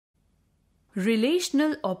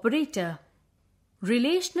Relational operator.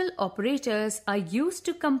 Relational operators are used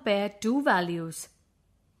to compare two values.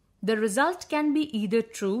 The result can be either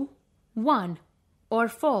true, 1, or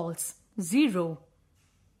false, 0.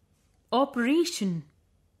 Operation.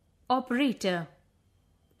 Operator.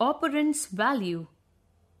 Operand's value.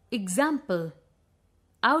 Example.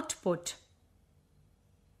 Output.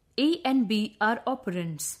 A and B are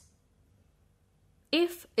operands.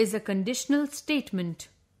 If is a conditional statement.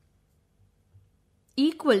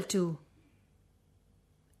 Equal to.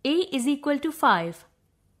 A is equal to 5.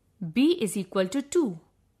 B is equal to 2.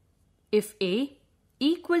 If A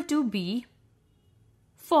equal to B,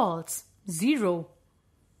 false, 0.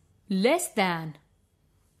 Less than.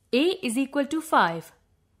 A is equal to 5.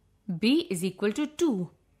 B is equal to 2.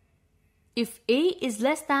 If A is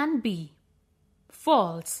less than B,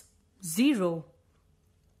 false, 0.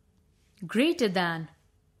 Greater than.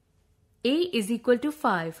 A is equal to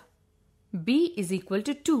 5. B is equal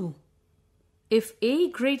to 2. If A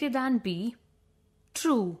greater than B,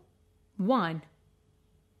 true, 1.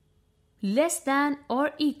 Less than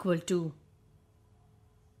or equal to.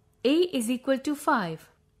 A is equal to 5.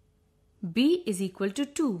 B is equal to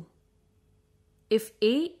 2. If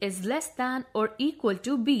A is less than or equal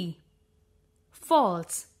to B,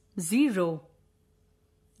 false, 0.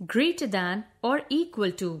 Greater than or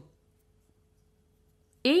equal to.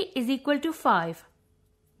 A is equal to 5.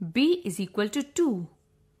 B is equal to 2.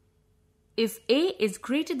 If A is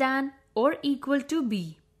greater than or equal to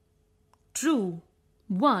B, true,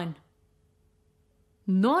 1.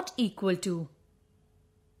 Not equal to.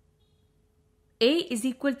 A is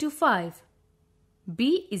equal to 5.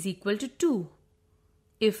 B is equal to 2.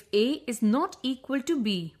 If A is not equal to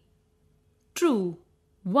B, true,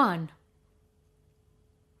 1.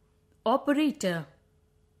 Operator.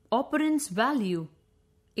 Operand's value.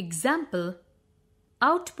 Example.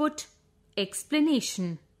 Output.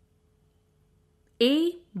 Explanation.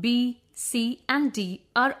 A, B, C and D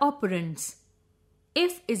are operands.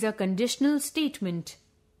 If is a conditional statement.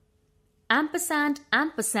 Ampersand,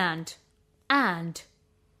 ampersand, and.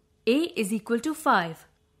 A is equal to 5.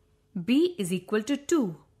 B is equal to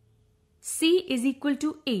 2. C is equal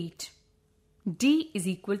to 8. D is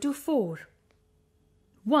equal to 4.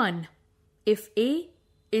 1. If A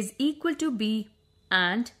is equal to B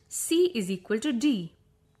and C is equal to D.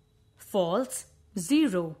 False,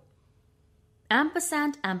 0.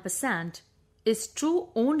 Ampersand, ampersand is true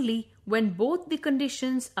only when both the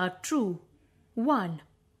conditions are true. 1.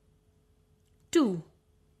 2.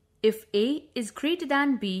 If A is greater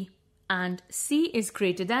than B and C is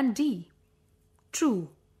greater than D. True.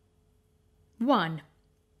 1.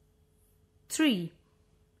 3.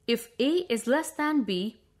 If A is less than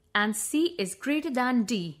B and C is greater than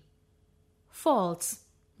D. False,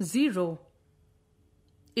 0.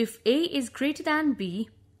 If A is greater than B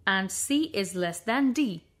and C is less than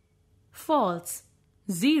D. False,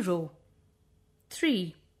 0.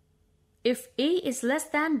 3. If A is less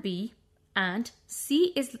than B and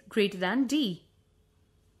C is greater than D.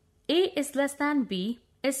 A is less than B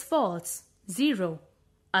is false, 0.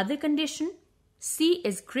 Other condition, C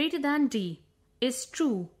is greater than D, is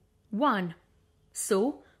true, 1.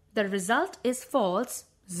 So, the result is false,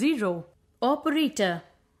 0. Operator.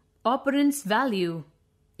 Operand's value.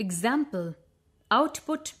 Example.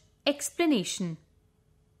 Output. Explanation.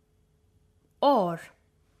 Or.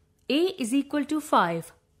 A is equal to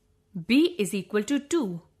 5. B is equal to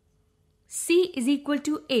 2. C is equal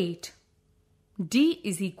to 8. D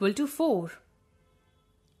is equal to 4.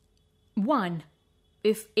 1.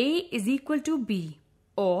 If A is equal to B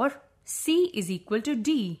or C is equal to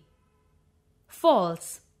D.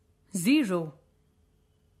 False, 0.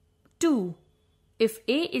 2. If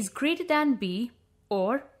A is greater than B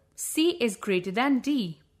or C is greater than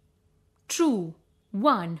D. True,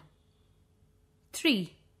 1.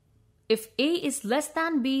 3. If A is less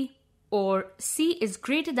than B or C is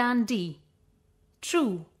greater than D.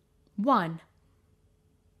 True, 1.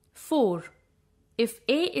 4. If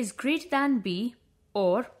A is greater than B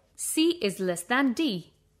or C is less than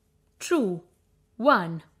D. True,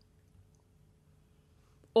 1.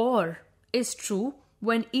 Or is true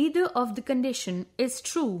when either of the condition is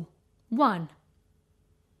true, 1.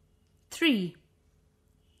 3.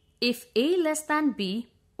 If A less than B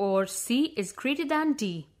or C is greater than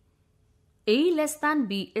D. A less than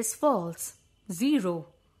B is false, 0.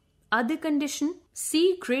 Other condition,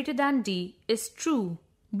 C greater than D is true,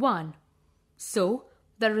 1. So,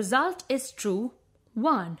 the result is true,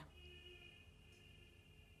 1.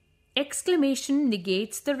 Exclamation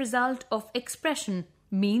negates the result of expression,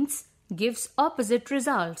 means gives opposite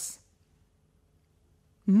results.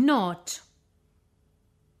 Not.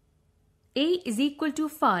 A is equal to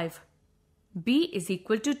 5, B is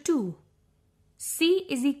equal to 2, C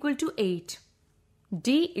is equal to 8,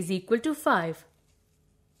 D is equal to 5.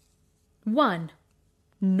 1.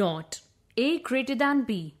 Not A greater than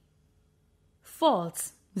B.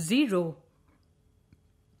 False, 0.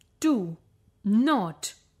 2.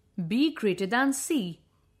 Not B greater than C.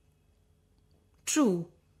 True,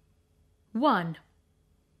 1.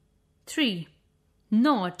 3.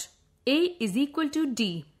 Not A is equal to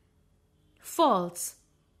D. False.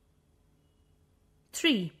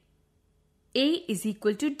 3. A is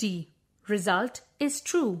equal to D. Result is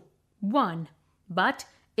true, 1. But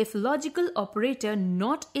if logical operator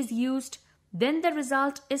not is used, then the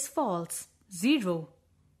result is false, 0.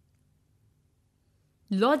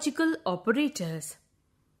 Logical operators.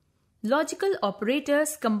 Logical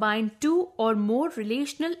operators combine two or more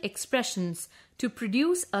relational expressions to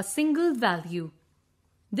produce a single value.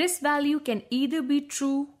 This value can either be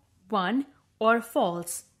true, 1, or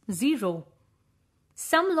false, 0.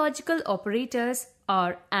 Some logical operators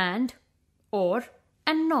are and, or,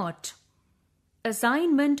 and not.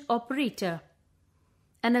 Assignment operator.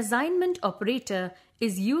 An assignment operator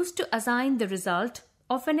is used to assign the result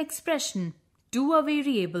of an expression to a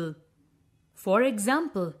variable. For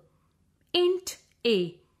example, int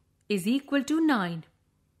A is equal to 9,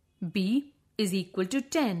 B is equal to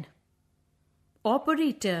 10.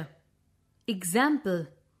 Operator. Example,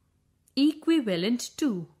 equivalent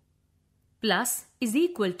to, plus is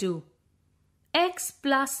equal to, x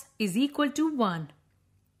plus is equal to 1,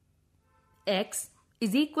 x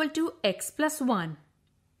is equal to x plus 1,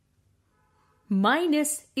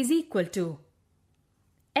 minus is equal to,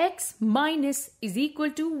 x minus is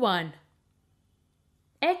equal to 1,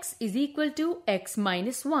 x is equal to x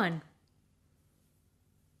minus 1,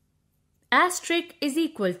 asterisk is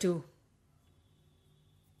equal to,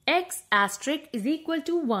 x asterisk is equal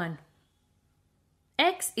to 1,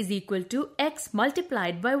 x is equal to x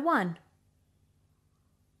multiplied by 1,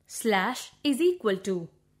 slash is equal to,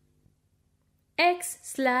 x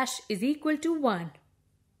slash is equal to 1,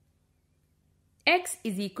 x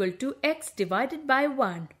is equal to x divided by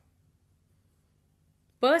 1,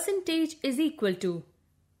 percentage is equal to,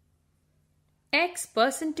 x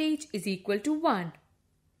percentage is equal to 1,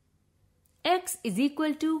 x is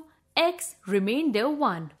equal to x remainder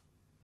 1.